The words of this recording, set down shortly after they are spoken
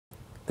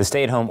The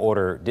stay-at-home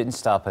order didn't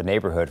stop a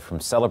neighborhood from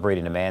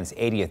celebrating a man's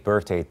 80th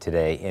birthday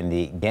today in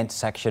the Ghent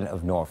section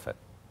of Norfolk.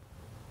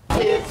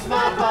 It's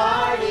my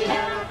party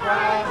and I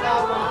cry if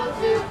I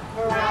want to,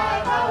 cry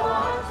if I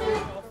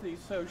want to.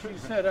 So she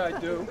said I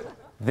do.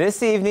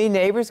 This evening,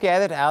 neighbors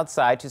gathered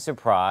outside to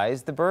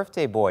surprise the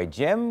birthday boy.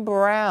 Jim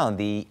Brown,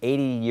 the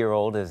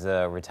 80-year-old, is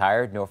a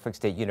retired Norfolk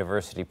State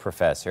University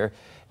professor.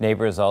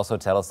 Neighbors also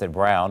tell us that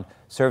Brown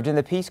served in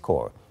the Peace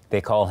Corps.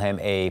 They call him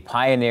a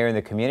pioneer in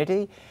the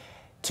community.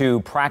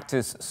 To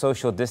practice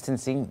social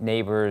distancing,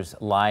 neighbors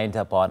lined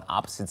up on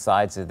opposite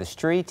sides of the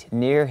street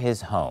near his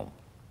home.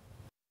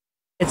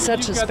 It's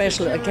such a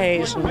special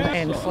occasion,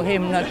 and for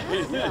him not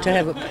to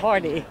have a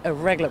party, a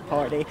regular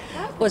party,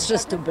 was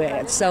just too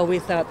bad. So we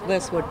thought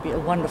this would be a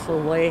wonderful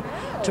way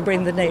to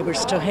bring the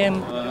neighbors to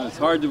him. It's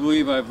hard to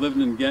believe I've lived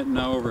in Ghent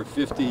now over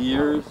 50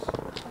 years.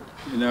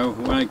 You know,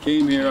 when I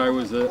came here, I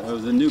was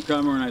a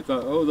newcomer, and I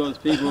thought, oh, those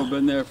people have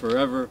been there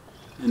forever,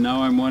 and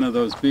now I'm one of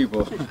those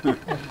people.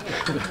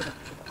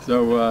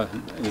 So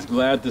it's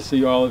glad to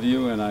see all of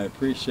you, and I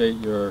appreciate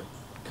your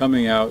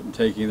coming out and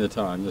taking the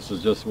time. This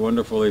is just a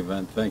wonderful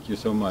event. Thank you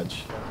so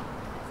much.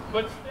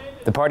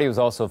 The party was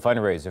also a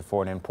fundraiser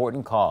for an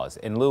important cause.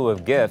 In lieu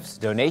of gifts,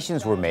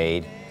 donations were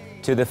made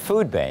to the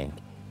food bank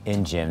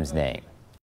in Jim's name.